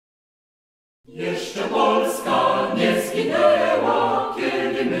Jeszcze Polska nie zginęła,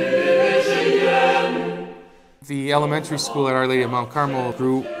 kiedy my żyjemy. The elementary school at Our Lady of Mount Carmel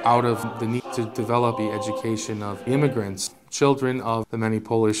grew out of the need to develop the education of immigrants, children of the many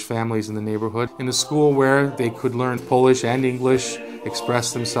Polish families in the neighborhood, in a school where they could learn Polish and English,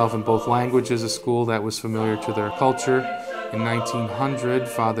 express themselves in both languages, a school that was familiar to their culture. In 1900,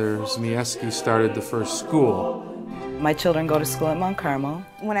 Father Zmieski started the first school. My children go to school at Mount Carmel.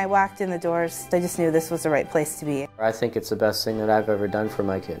 When I walked in the doors, I just knew this was the right place to be. I think it's the best thing that I've ever done for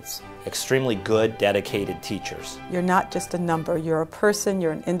my kids. Extremely good, dedicated teachers. You're not just a number, you're a person,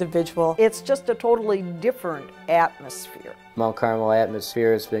 you're an individual. It's just a totally different atmosphere. Mount Carmel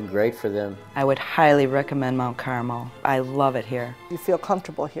atmosphere has been great for them. I would highly recommend Mount Carmel. I love it here. You feel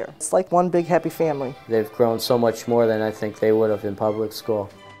comfortable here. It's like one big happy family. They've grown so much more than I think they would have in public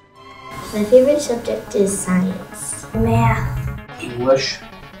school. My favorite subject is science. Math. English.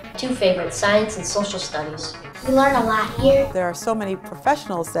 Two favorites, science and social studies. We learn a lot here. There are so many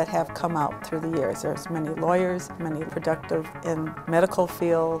professionals that have come out through the years. There's many lawyers, many productive in medical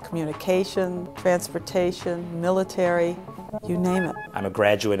field, communication, transportation, military, you name it. I'm a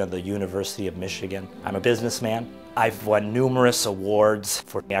graduate of the University of Michigan. I'm a businessman. I've won numerous awards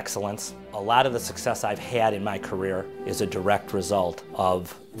for excellence. A lot of the success I've had in my career is a direct result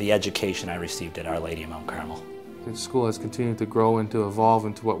of the education I received at Our Lady of Mount Carmel. The school has continued to grow and to evolve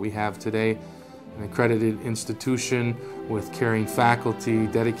into what we have today, an accredited institution with caring faculty,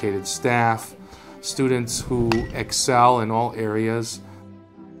 dedicated staff, students who excel in all areas.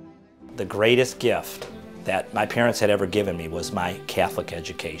 The greatest gift that my parents had ever given me was my Catholic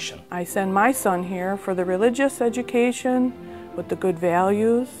education. I send my son here for the religious education with the good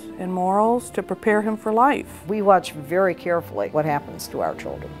values and morals to prepare him for life. We watch very carefully what happens to our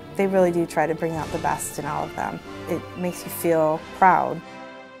children. They really do try to bring out the best in all of them. It makes you feel proud.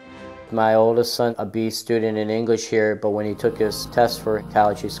 My oldest son, a B student in English here, but when he took his test for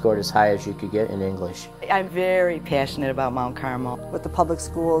college, he scored as high as you could get in English. I'm very passionate about Mount Carmel. With the public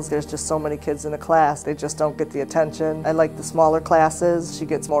schools, there's just so many kids in a class. They just don't get the attention. I like the smaller classes. She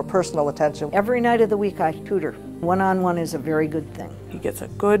gets more personal attention. Every night of the week I tutor. One-on-one is a very good thing. He gets a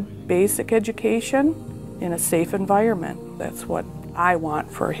good basic education in a safe environment. That's what I want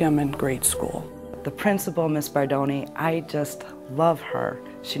for him in grade school. The principal, Miss Bardoni, I just love her.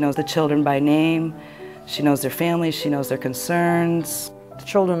 She knows the children by name, she knows their families, she knows their concerns. The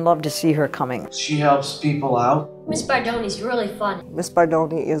children love to see her coming. She helps people out. Miss Bardoni's really fun. Miss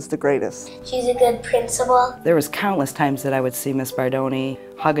Bardoni is the greatest. She's a good principal. There was countless times that I would see Miss Bardoni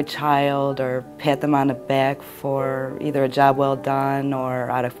hug a child or pat them on the back for either a job well done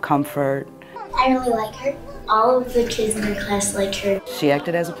or out of comfort. I really like her. All of the kids in her class like her. She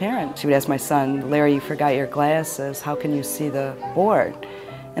acted as a parent. She would ask my son, "Larry, you forgot your glasses. How can you see the board?"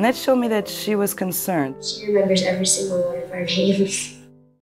 And that showed me that she was concerned. She remembers every single one of our names.